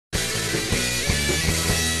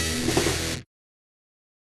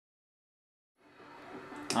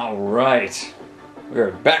Alright, we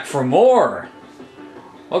are back for more!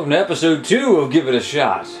 Welcome to episode 2 of Give It a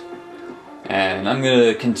Shot. And I'm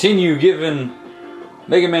gonna continue giving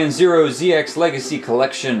Mega Man Zero ZX Legacy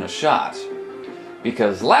Collection a shot.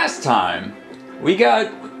 Because last time, we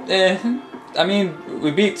got,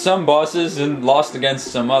 we beat some bosses and lost against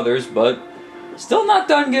some others, but still not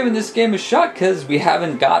done giving this game a shot because we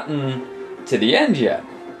haven't gotten to the end yet.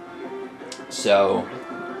 So,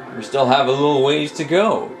 we still have a little ways to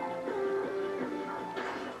go.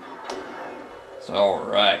 So,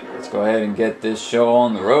 alright, let's go ahead and get this show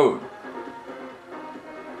on the road.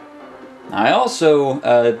 I also,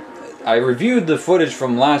 I reviewed the footage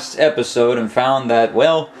from last episode and found that,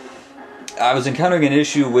 well, I was encountering an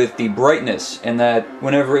issue with the brightness, in that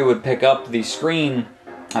whenever it would pick up the screen,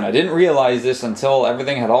 and I didn't realize this until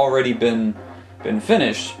everything had already been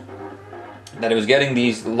finished, that it was getting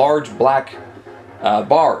these large black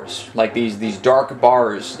bars, like these dark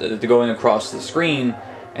bars going across the screen,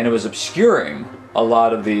 and it was obscuring a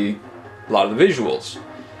lot of the visuals.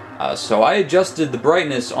 So I adjusted the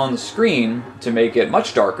brightness on the screen to make it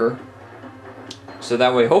much darker, so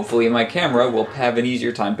that way hopefully my camera will have an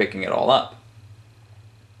easier time picking it all up.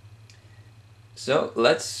 So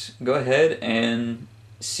let's go ahead and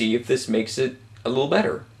see if this makes it a little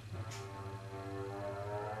better.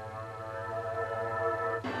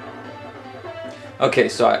 Okay,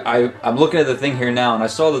 so I'm looking at the thing here now, and I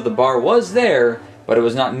saw that the bar was there, but it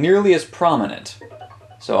was not nearly as prominent.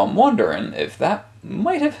 So I'm wondering if that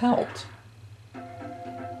might have helped.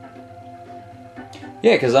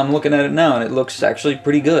 Yeah, because I'm looking at it now, and it looks actually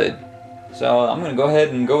pretty good. So I'm going to go ahead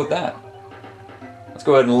and go with that. Let's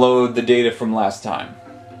go ahead and load the data from last time.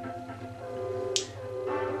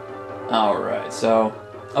 Alright, so...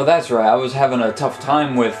 Oh, that's right, I was having a tough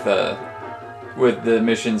time with the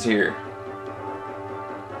missions here.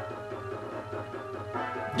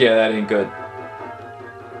 Yeah, that ain't good.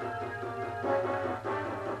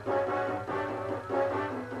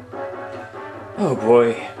 Oh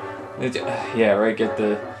boy. Yeah, right, get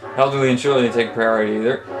the elderly and children to take priority.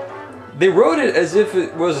 They wrote it as if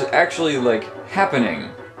it was actually, like, happening.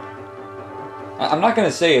 I'm not gonna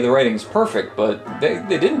say the writing's perfect, but they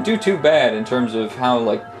didn't do too bad in terms of how,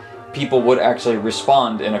 like, people would actually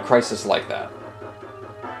respond in a crisis like that.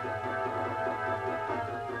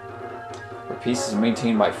 Peace is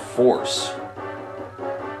maintained by force.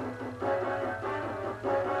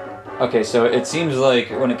 Okay, so it seems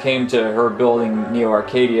like when it came to her building Neo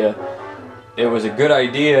Arcadia, it was a good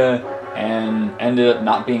idea and ended up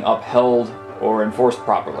not being upheld or enforced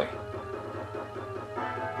properly.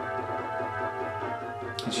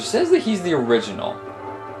 And she says that he's the original,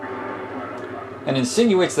 and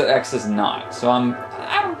insinuates that X is not. So I'm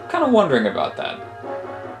kind of wondering about that.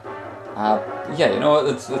 Yeah, you know what?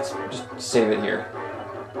 Let's just save it here.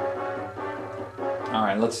 All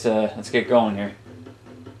right, let's get going here.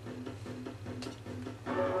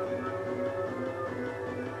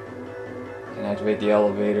 Can activate the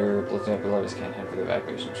elevator. Lifting up the levers can't head for the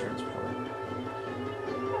evacuation transport.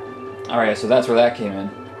 All right, so that's where that came in.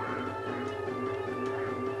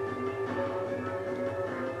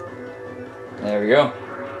 There we go.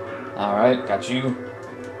 All right, got you.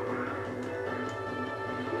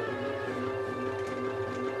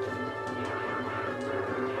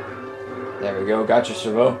 There we go, gotcha,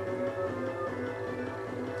 Servo.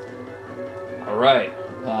 Alright,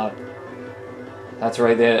 that's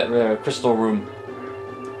right there, the crystal room.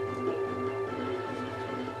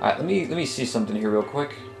 Alright, let me see something here real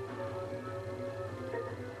quick.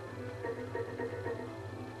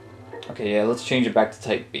 Okay, yeah, let's change it back to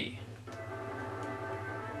Type B.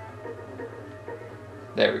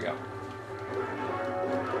 There we go.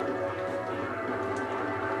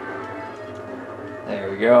 There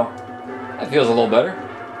we go. That feels a little better.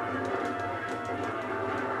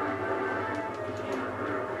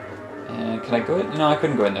 And can I go in? No, I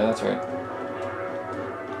couldn't go in there, that's right.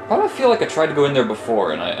 Why do I feel like I tried to go in there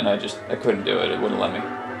before and I couldn't do it, it wouldn't let me.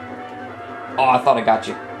 Oh, I thought I got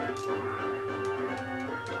you.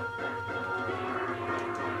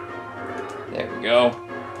 There we go.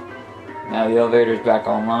 Now the elevator's back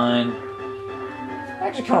online. I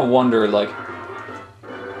actually kind of wonder, like,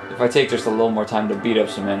 if I take just a little more time to beat up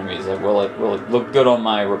some enemies, like, will it look good on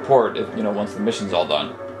my report if, you know, once the mission's all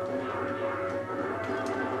done?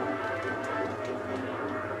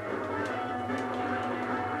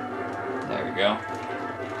 There we go.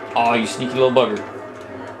 Oh, you sneaky little bugger.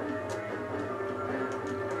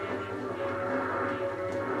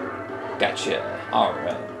 Gotcha.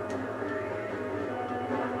 Alright.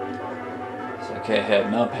 So, okay,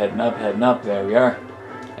 heading up, heading up, heading up. There we are.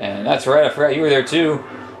 And that's right, I forgot you were there too.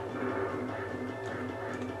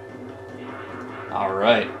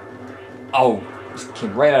 Alright. Oh, just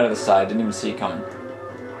came right out of the side. Didn't even see it coming.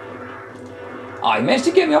 Oh, he managed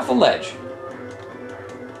to get me off a ledge.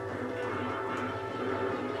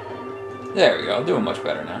 There we go. Doing much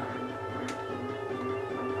better now.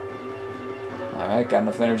 Alright, got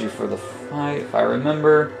enough energy for the fight. If I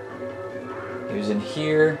remember, he was in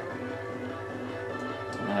here.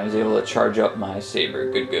 And I was able to charge up my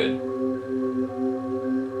saber. Good, good.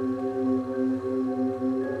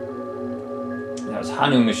 That was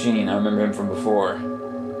Hanu Machine. I remember him from before.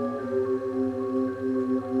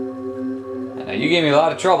 And now you gave me a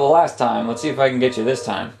lot of trouble last time. Let's see if I can get you this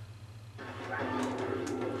time.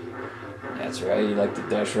 That's right. You like to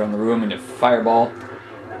dash around the room and you fireball.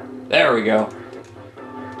 There we go.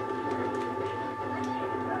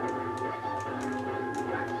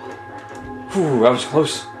 Whew, that was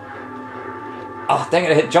close. Oh, dang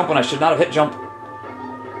it, I hit jump when I should not have hit jump.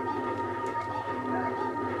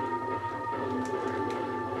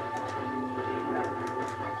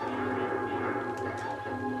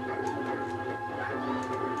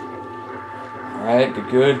 Alright, good,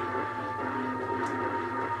 good.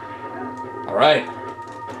 Alright.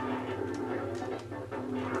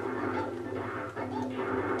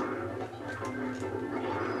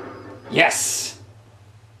 Yes!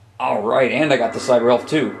 Alright, and I got the Cyber Elf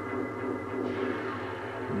too.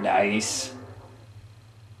 Nice.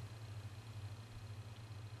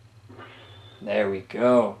 There we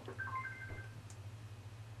go.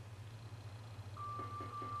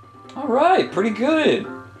 Alright, pretty good.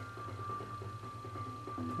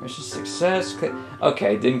 Mission success.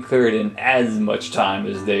 Okay, didn't clear it in as much time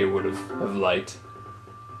as they would have liked.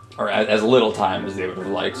 Or as little time as they would have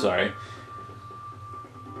liked, sorry.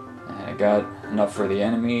 And I got enough for the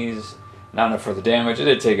enemies. Not enough for the damage. It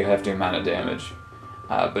did take a hefty amount of damage.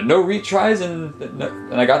 But no retries, and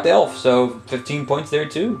I got the elf, so 15 points there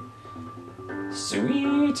too.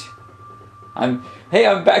 Sweet. I'm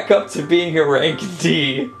back up to being a rank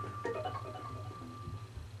D.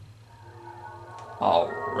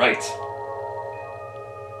 Alright.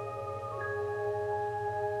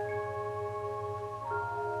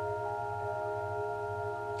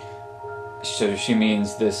 So she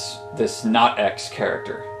means this not X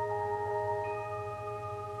character.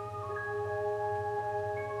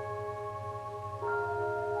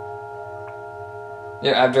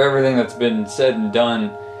 Yeah, after everything that's been said and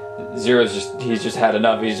done, he's just had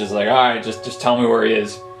enough. He's just like, alright, just tell me where he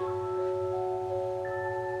is.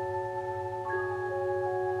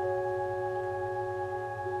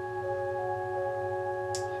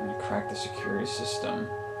 I'm gonna crack the security system.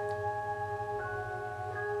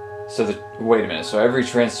 So wait a minute, so every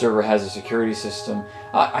trans server has a security system.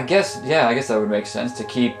 I guess that would make sense to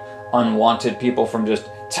keep unwanted people from just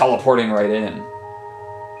teleporting right in.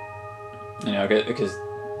 You know, because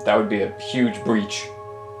that would be a huge breach.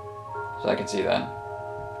 So I can see that.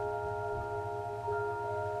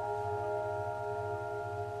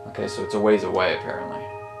 Okay, so it's a ways away, apparently.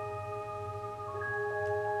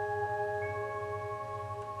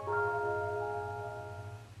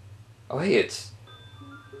 Oh, hey, it's...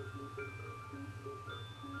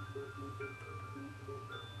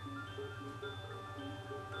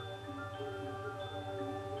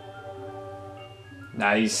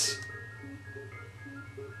 Nice.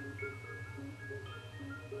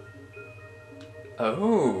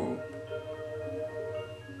 Oh.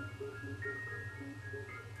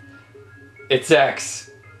 It's X.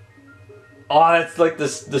 Oh, that's like the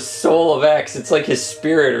soul of X. It's like his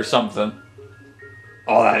spirit or something.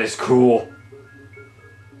 Oh, that is cool.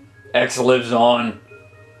 X lives on.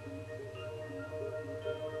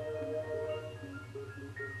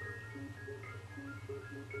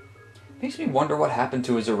 Makes me wonder what happened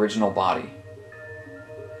to his original body.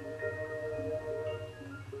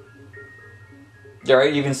 Yeah,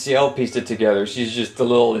 right, even CL pieced it together. She's just a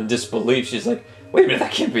little in disbelief. She's like, wait a minute,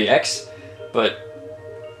 that can't be X. But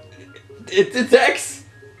it's X.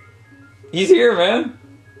 He's here, man.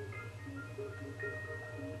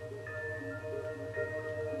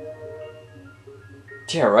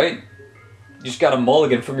 Yeah, right? You just got a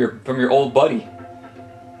mulligan from your old buddy.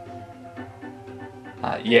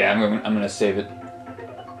 Yeah, I'm gonna save it.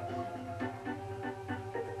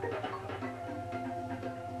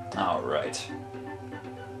 All right.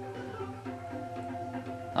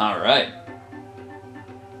 All right.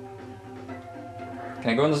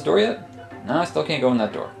 Can I go in this door yet? No, I still can't go in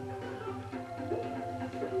that door.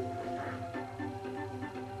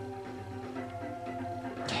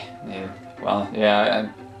 Yeah, well,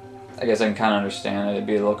 yeah, I guess I can kind of understand it. I'd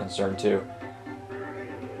be a little concerned too.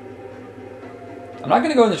 I'm not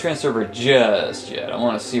going to go in the trans server just yet. I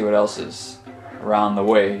want to see what else is around the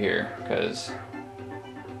way here, because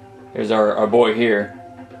There's our boy here.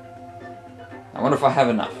 I wonder if I have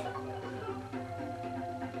enough.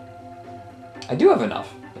 I do have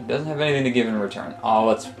enough. It doesn't have anything to give in return. Oh,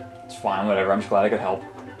 it's fine, whatever. I'm just glad I could help.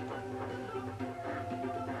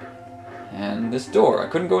 And this door. I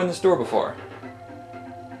couldn't go in this door before.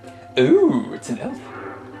 Ooh, it's an elf.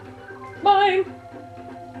 Mine!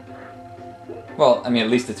 Well, I mean, at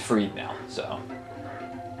least it's freed now, so.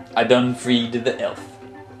 I done freed the elf.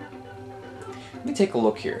 Let me take a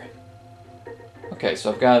look here. Okay,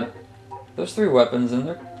 so I've got those 3 weapons, and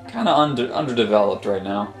they're kind of underdeveloped right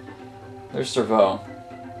now. There's Servo.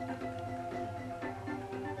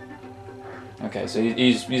 Okay, so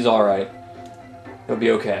he's alright. He'll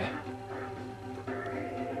be okay.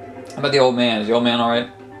 How about the old man? Is the old man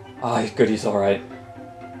alright? Oh, he's good, he's alright.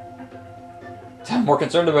 I'm more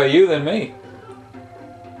concerned about you than me.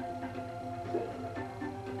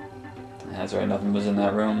 That's right, nothing was in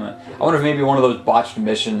that room. I wonder if maybe one of those botched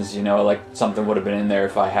missions, you know, like something would have been in there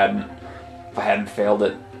if I hadn't failed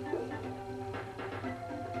it.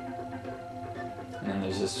 And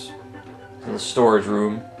there's this little storage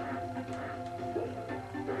room.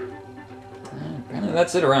 Apparently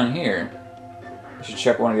that's it around here. I should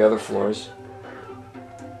check one of the other floors.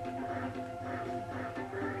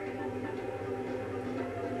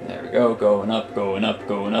 There we go, going up, going up,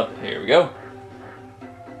 going up. Here we go.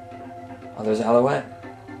 Oh, there's Alouette.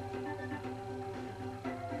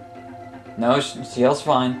 No, CL's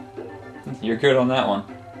fine. You're good on that one.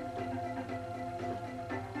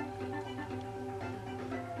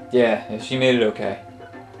 Yeah, she made it okay.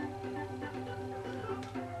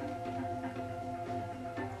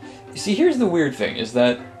 See, here's the weird thing, is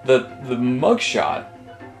that the mugshot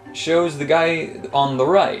shows the guy on the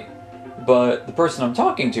right, but the person I'm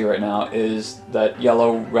talking to right now is that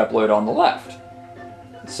yellow Reploid on the left.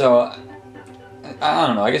 So, I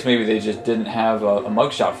don't know, I guess maybe they just didn't have a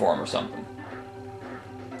mugshot for him or something.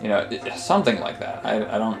 You know, something like that.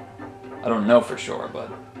 I don't know for sure,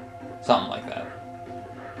 but something like that.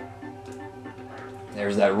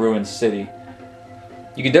 There's that ruined city.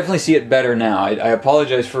 You can definitely see it better now. I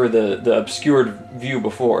apologize for the obscured view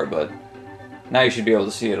before, but now you should be able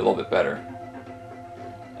to see it a little bit better.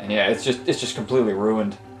 And yeah, it's just completely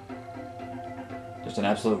ruined. Just an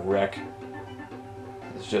absolute wreck.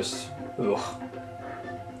 It's just ugh.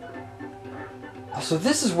 So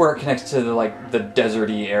this is where it connects to the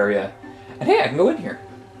deserty area. And hey, I can go in here.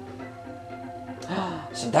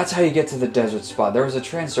 So that's how you get to the desert spot. There was a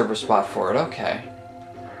transserver spot for it. Okay.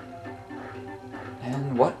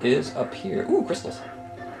 And what is up here? Ooh, crystals.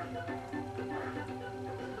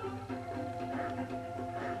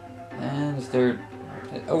 And is there...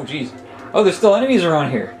 Oh, geez. Oh, there's still enemies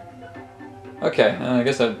around here. Okay, I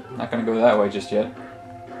guess I'm not going to go that way just yet.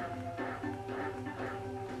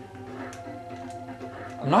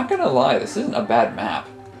 I'm not going to lie, this isn't a bad map.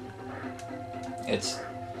 It's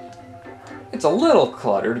a little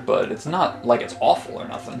cluttered, but it's not like it's awful or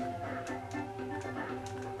nothing.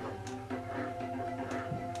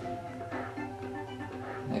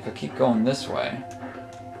 If I keep going this way...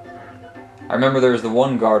 I remember there was the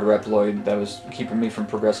one guard Reploid that was keeping me from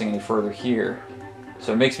progressing any further here.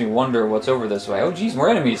 So it makes me wonder what's over this way. Oh geez, more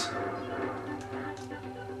enemies!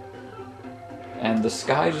 And the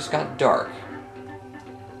sky just got dark.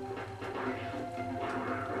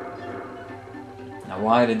 Now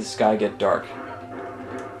why did the sky get dark?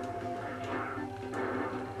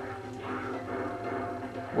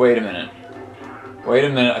 Wait a minute. Wait a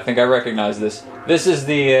minute, I think I recognize this. This is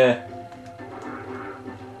the,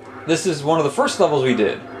 this is one of the first levels we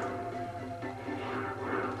did.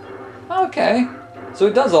 Okay. So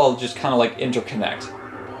it does all just kind of like interconnect.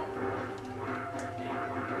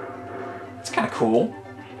 It's kind of cool.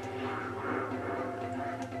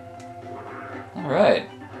 Alright.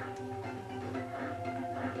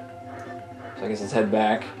 So I guess let's head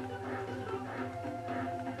back.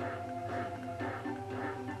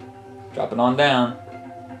 Drop it on down.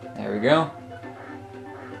 There we go.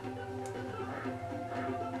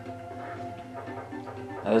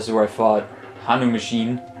 Now this is where I fought Hanu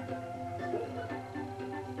Machine.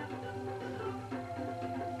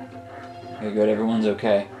 Okay, good, everyone's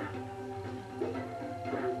okay.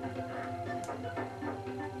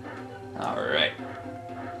 Alright.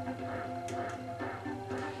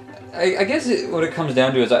 I guess what it comes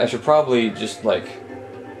down to is I should probably just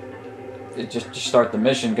just start the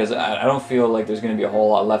mission, because I don't feel like there's going to be a whole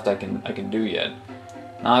lot left I can do yet.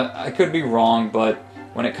 Now, I could be wrong, but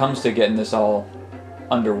when it comes to getting this all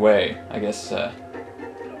underway, I guess I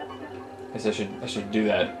should do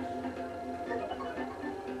that.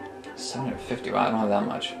 750. Wow, I don't have that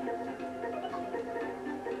much.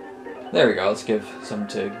 There we go. Let's give some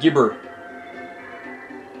to Gibber.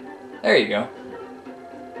 There you go.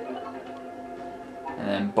 And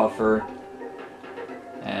then buffer.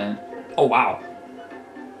 And... oh, wow.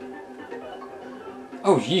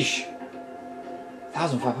 Oh, yeesh.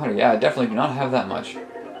 1,500. Yeah, I definitely do not have that much.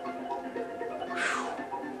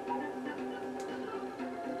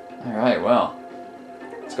 Alright, well.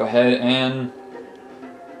 Let's go ahead and...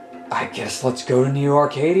 I guess let's go to New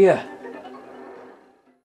Arcadia.